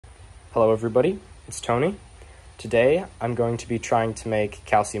Hello everybody, it's Tony. Today I'm going to be trying to make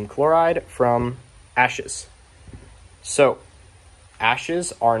calcium chloride from ashes. So,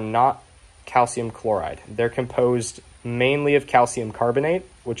 ashes are not calcium chloride. They're composed mainly of calcium carbonate,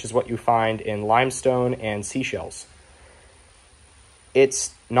 which is what you find in limestone and seashells.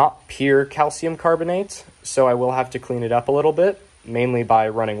 It's not pure calcium carbonate, so I will have to clean it up a little bit, mainly by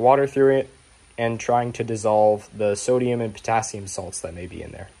running water through it and trying to dissolve the sodium and potassium salts that may be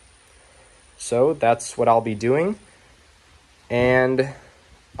in there. So that's what I'll be doing, and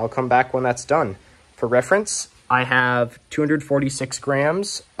I'll come back when that's done. For reference, I have 246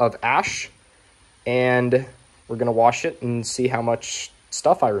 grams of ash, and we're going to wash it and see how much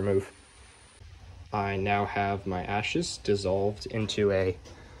stuff I remove. I now have my ashes dissolved into a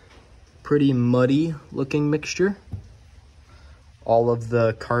pretty muddy looking mixture. All of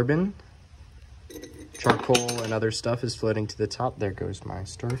the carbon, charcoal, and other stuff is floating to the top. There goes my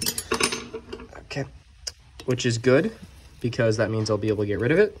stir. Okay, which is good because that means I'll be able to get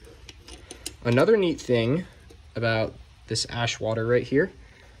rid of it. Another neat thing about this ash water right here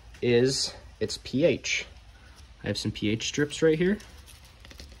is its pH. I have some pH strips right here.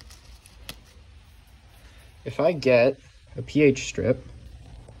 If I get a pH strip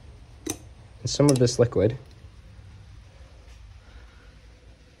and some of this liquid,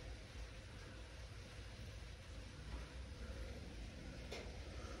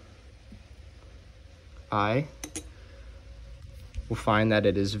 I will find that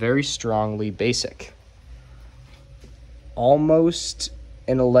it is very strongly basic. Almost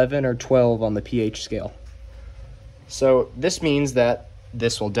an 11 or 12 on the pH scale. So this means that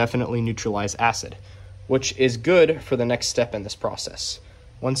this will definitely neutralize acid, which is good for the next step in this process.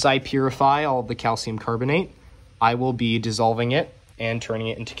 Once I purify all of the calcium carbonate, I will be dissolving it and turning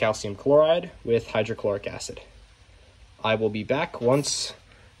it into calcium chloride with hydrochloric acid. I will be back once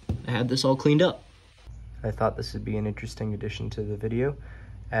I have this all cleaned up. I thought this would be an interesting addition to the video.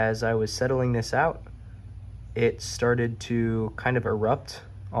 As I was settling this out, it started to kind of erupt,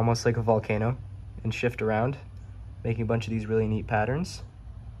 almost like a volcano, and shift around, making a bunch of these really neat patterns.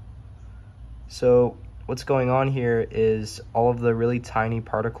 So what's going on here is all of the really tiny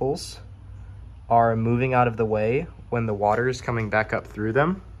particles are moving out of the way when the water is coming back up through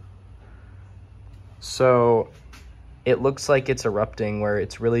them. So it looks like it's erupting, where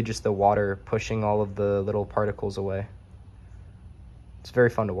it's really just the water pushing all of the little particles away. It's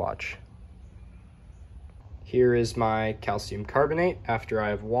very fun to watch. Here is my calcium carbonate after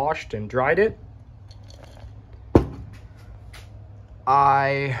I've washed and dried it.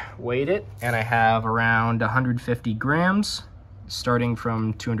 I weighed it, and I have around 150 grams, starting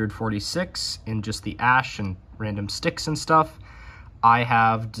from 246 in just the ash and random sticks and stuff. I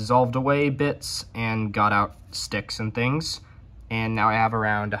have dissolved away bits and got out sticks and things, and now I have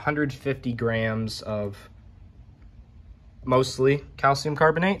around 150 grams of mostly calcium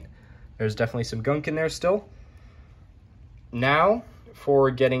carbonate. There's definitely some gunk in there still. Now,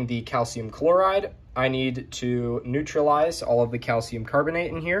 for getting the calcium chloride, I need to neutralize all of the calcium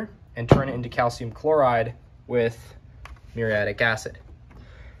carbonate in here and turn it into calcium chloride with muriatic acid,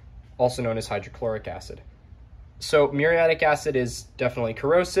 also known as hydrochloric acid. So muriatic acid is definitely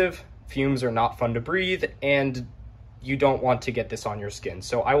corrosive, fumes are not fun to breathe, and you don't want to get this on your skin.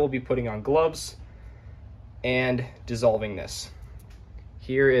 So I will be putting on gloves and dissolving this.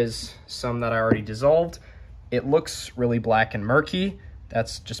 Here is some that I already dissolved. It looks really black and murky.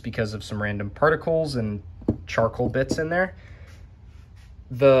 That's just because of some random particles and charcoal bits in there.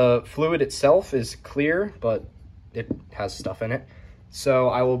 The fluid itself is clear, but it has stuff in it. So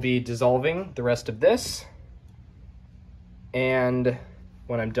I will be dissolving the rest of this. And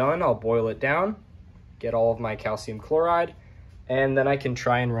when I'm done, I'll boil it down, get all of my calcium chloride, and then I can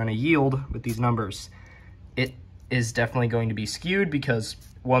try and run a yield with these numbers. It is definitely going to be skewed because,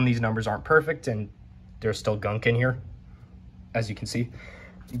 one, these numbers aren't perfect and there's still gunk in here, as you can see.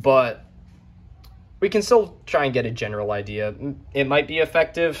 But we can still try and get a general idea. It might be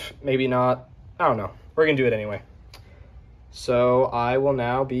effective, maybe not. I don't know. We're going to do it anyway. So I will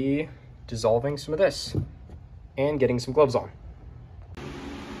now be dissolving some of this and getting some gloves on.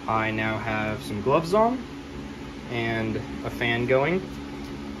 I now have some gloves on and a fan going.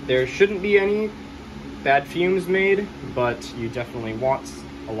 There shouldn't be any bad fumes made, but you definitely want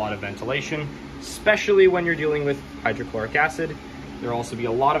a lot of ventilation, especially when you're dealing with hydrochloric acid. There'll also be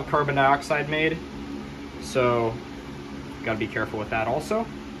a lot of carbon dioxide made, so gotta be careful with that also.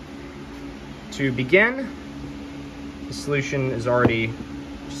 To begin, the solution is already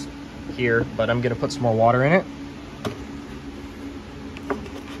just here, but I'm gonna put some more water in it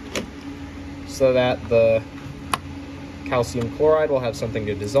so that the calcium chloride will have something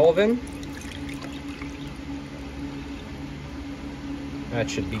to dissolve in. That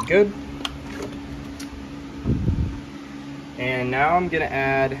should be good. And now I'm gonna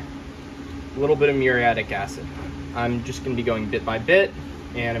add a little bit of muriatic acid. I'm just gonna be going bit by bit,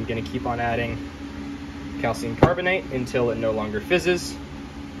 and I'm gonna keep on adding calcium carbonate until it no longer fizzes.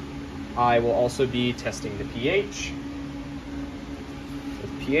 I will also be testing the pH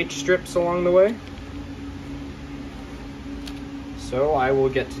with pH strips along the way. So I will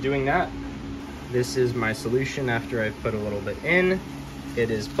get to doing that. This is my solution after I've put a little bit in.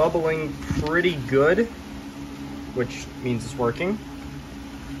 It is bubbling pretty good, which means it's working.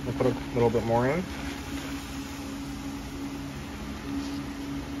 I'll put a little bit more in.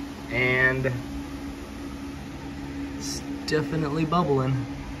 And it's definitely bubbling.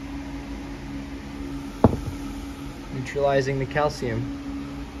 Neutralizing the calcium.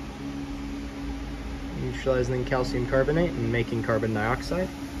 Neutralizing calcium carbonate and making carbon dioxide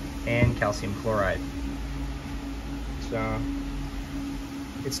and calcium chloride. So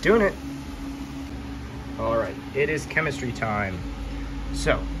it's doing it. All right, it is chemistry time.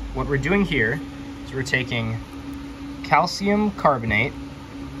 So what we're doing here is we're taking calcium carbonate,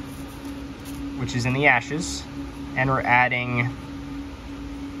 which is in the ashes, and we're adding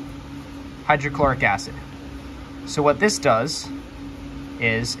hydrochloric acid. So what this does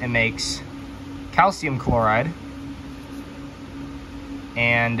is it makes calcium chloride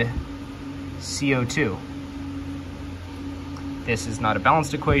and CO2. This is not a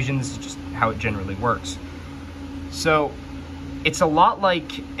balanced equation, this is just how it generally works. So it's a lot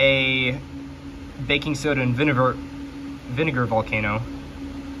like a baking soda and vinegar volcano,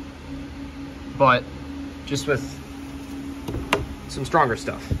 but just with some stronger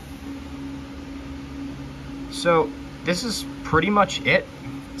stuff. So this is pretty much it.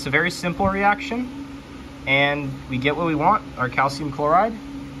 It's a very simple reaction, and we get what we want, our calcium chloride.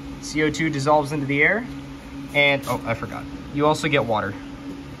 CO2 dissolves into the air, and oh, I forgot. You also get water.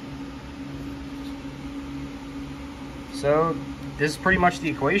 So this is pretty much the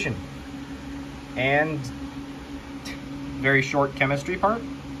equation. And very short chemistry part,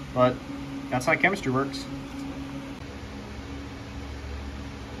 but that's how chemistry works.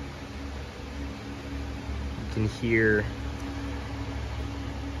 You can hear,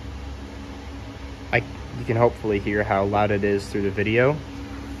 you can hopefully hear how loud it is through the video,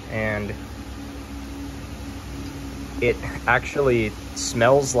 and it actually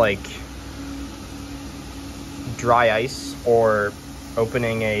smells like dry ice or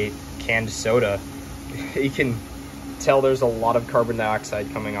opening a canned soda. You can tell there's a lot of carbon dioxide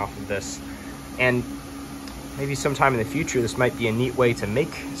coming off of this, and maybe sometime in the future this might be a neat way to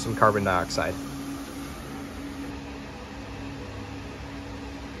make some carbon dioxide.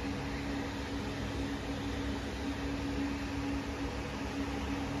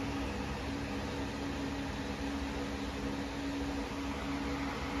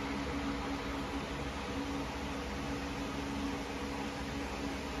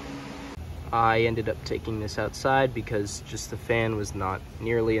 I ended up taking this outside because just the fan was not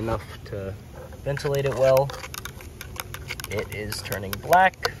nearly enough to ventilate it well. It is turning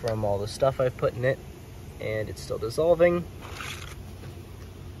black from all the stuff I've put in it, and it's still dissolving.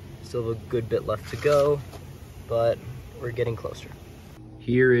 Still have a good bit left to go, but we're getting closer.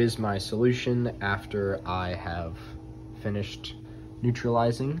 Here is my solution after I have finished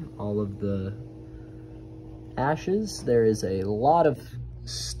neutralizing all of the ashes. There is a lot of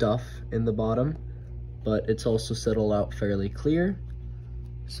stuff in the bottom, but it's also settled out fairly clear.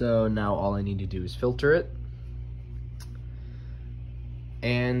 So now all I need to do is filter it.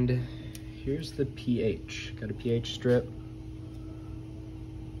 And here's the pH. Got a pH strip.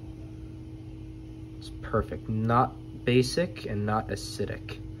 It's perfect. Not basic and not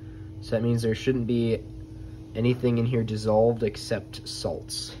acidic. So that means there shouldn't be anything in here dissolved except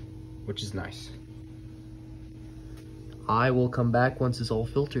salts, which is nice. I will come back once it's all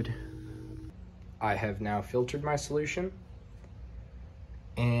filtered. I have now filtered my solution,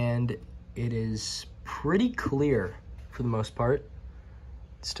 and it is pretty clear for the most part.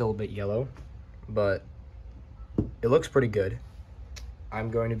 It's still a bit yellow, but it looks pretty good. I'm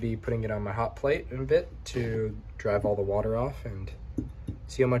going to be putting it on my hot plate in a bit to drive all the water off and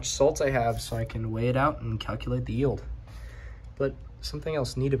see how much salt I have so I can weigh it out and calculate the yield. But something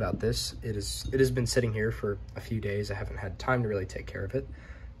else neat about this, it has been sitting here for a few days. I haven't had time to really take care of it.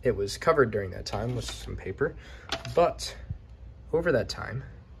 It was covered during that time with some paper, but over that time,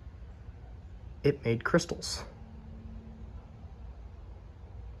 it made crystals.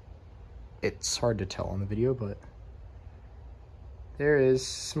 It's hard to tell on the video, but there is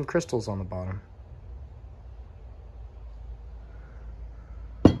some crystals on the bottom.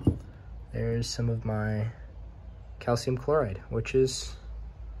 there's some of my calcium chloride, which is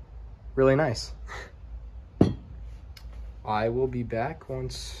really nice. I will be back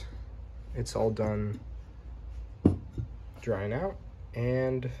once it's all done drying out,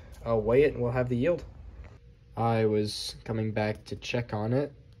 and I'll weigh it and we'll have the yield. I was coming back to check on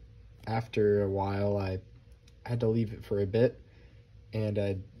it. After a while, I had to leave it for a bit, and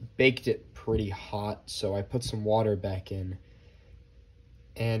I baked it pretty hot, so I put some water back in,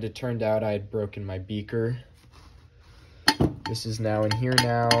 and it turned out I had broken my beaker. This is now in here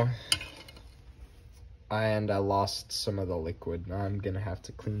now, and I lost some of the liquid. Now I'm gonna have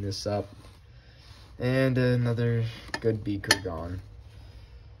to clean this up, and another good beaker gone.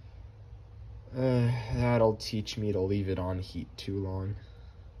 That'll teach me to leave it on heat too long.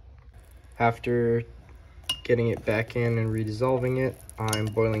 After getting it back in and redissolving it, I'm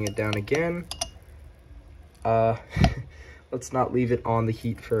boiling it down again. Let's not leave it on the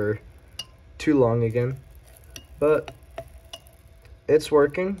heat for too long again, but it's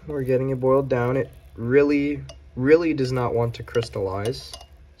working. We're getting it boiled down. It really does not want to crystallize,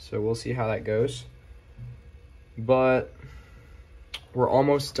 so we'll see how that goes. But we're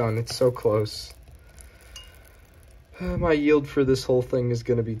almost done. It's so close. My yield for this whole thing is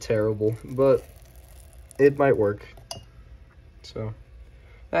gonna be terrible, but it might work. So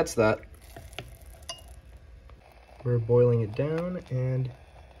that's that. We're boiling it down and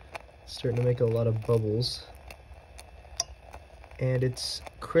it's starting to make a lot of bubbles. And it's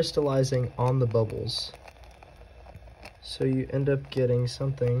crystallizing on the bubbles. So you end up getting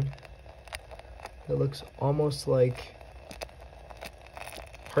something that looks almost like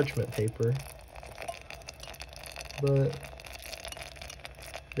parchment paper, but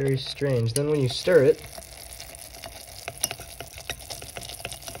very strange. Then when you stir it,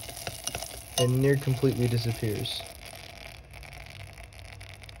 it near completely disappears.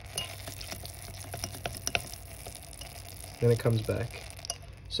 Then it comes back.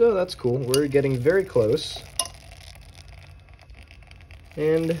 So that's cool. We're getting very close.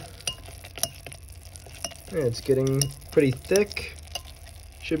 And it's getting pretty thick.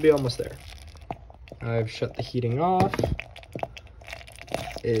 Should be almost there. I've shut the heating off.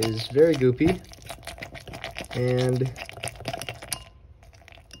 It is very goopy. And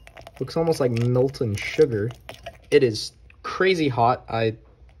looks almost like molten sugar. It is crazy hot. I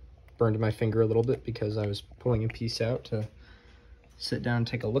burned my finger a little bit because I was pulling a piece out to sit down and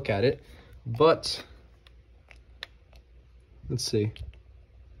take a look at it. But let's see.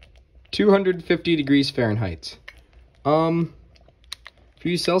 250 degrees Fahrenheit. For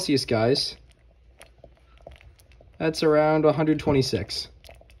you Celsius guys, that's around 126.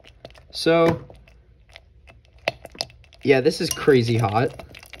 So, yeah, this is crazy hot.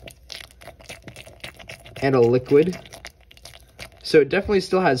 And a liquid. So it definitely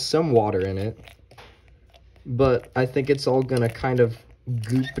still has some water in it. But I think it's all gonna kind of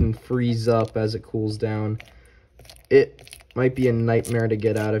goop and freeze up as it cools down. It might be a nightmare to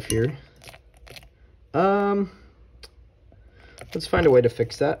get out of here. Let's find a way to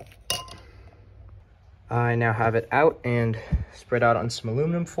fix that. I now have it out and spread out on some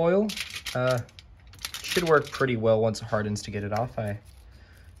aluminum foil. Should work pretty well once it hardens to get it off. I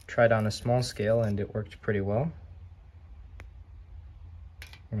tried on a small scale and it worked pretty well,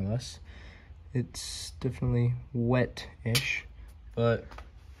 more or less. It's definitely wet-ish, but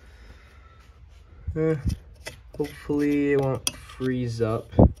hopefully it won't freeze up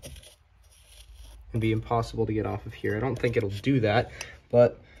and be impossible to get off of here. I don't think it'll do that,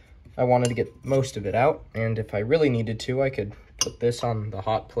 but I wanted to get most of it out, and if I really needed to, I could put this on the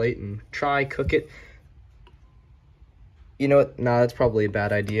hot plate and try cook it. You know what? Nah, that's probably a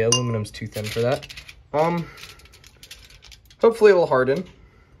bad idea. Aluminum's too thin for that. Hopefully it'll harden.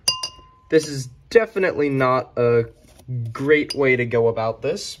 This is definitely not a great way to go about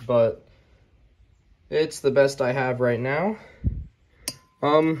this, but it's the best I have right now.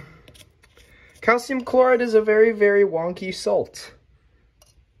 Calcium chloride is a very, very wonky salt.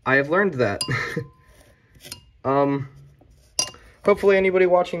 I have learned that. Hopefully anybody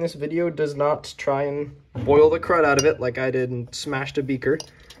watching this video does not try and boil the crud out of it like I did and smashed a beaker.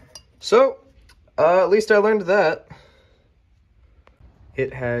 So, at least I learned that.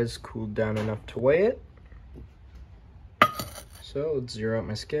 It has cooled down enough to weigh it. So, let's zero out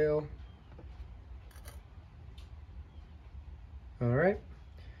my scale. Alright.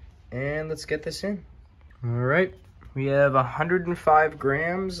 And let's get this in. Alright. We have 105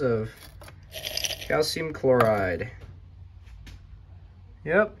 grams of calcium chloride.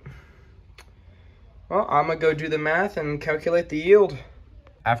 Yep. Well, I'm gonna go do the math and calculate the yield.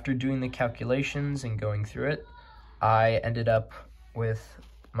 After doing the calculations and going through it, I ended up with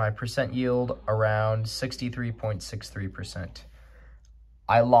my percent yield around 63.63%.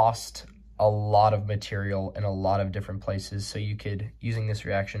 I lost a lot of material in a lot of different places, so you could, using this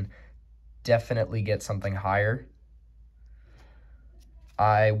reaction, definitely get something higher.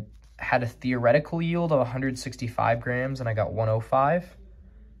 I had a theoretical yield of 165 grams and I got 105.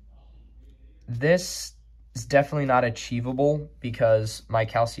 This is definitely not achievable because my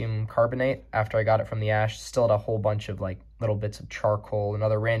calcium carbonate, after I got it from the ash, still had a whole bunch of like little bits of charcoal and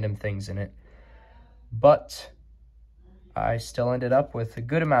other random things in it. But I still ended up with a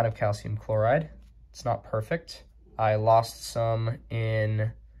good amount of calcium chloride. It's not perfect. I lost some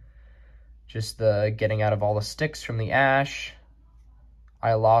in just the getting out of all the sticks from the ash.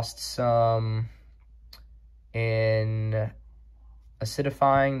 I lost some in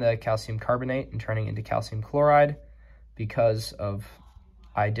acidifying the calcium carbonate and turning into calcium chloride because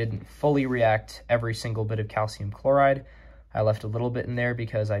I didn't fully react every single bit of calcium chloride. I left a little bit in there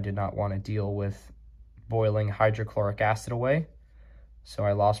because I did not want to deal with boiling hydrochloric acid away. So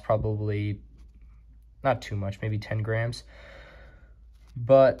I lost probably, not too much, maybe 10 grams.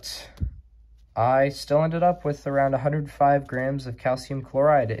 But I still ended up with around 105 grams of calcium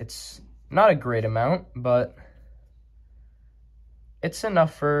chloride. It's not a great amount, but it's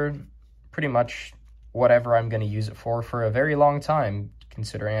enough for pretty much whatever I'm going to use it for a very long time,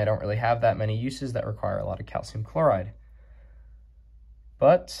 considering I don't really have that many uses that require a lot of calcium chloride.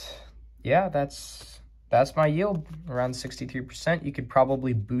 But yeah, that's my yield, around 63%. You could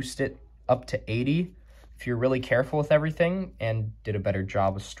probably boost it up to 80 if you're really careful with everything and did a better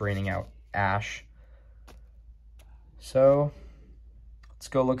job of straining out ash. So let's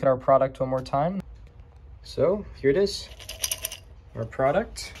go look at our product one more time. So here it is, our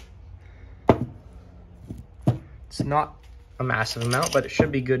product. It's not a massive amount, but it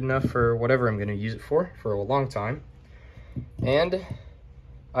should be good enough for whatever I'm going to use it for a long time. And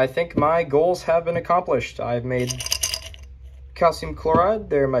I think my goals have been accomplished. I've made calcium chloride.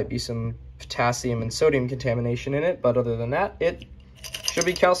 There might be some potassium and sodium contamination in it, but other than that, it should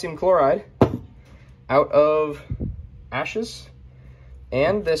be calcium chloride out of ashes.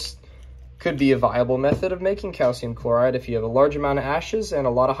 And this could be a viable method of making calcium chloride if you have a large amount of ashes and a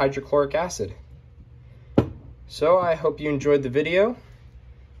lot of hydrochloric acid. So I hope you enjoyed the video,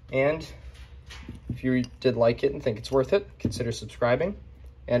 and if you did like it and think it's worth it, consider subscribing.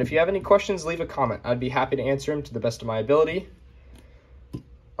 And if you have any questions, leave a comment. I'd be happy to answer them to the best of my ability.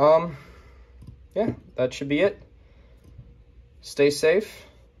 Yeah, that should be it. Stay safe,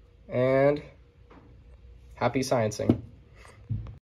 and happy sciencing.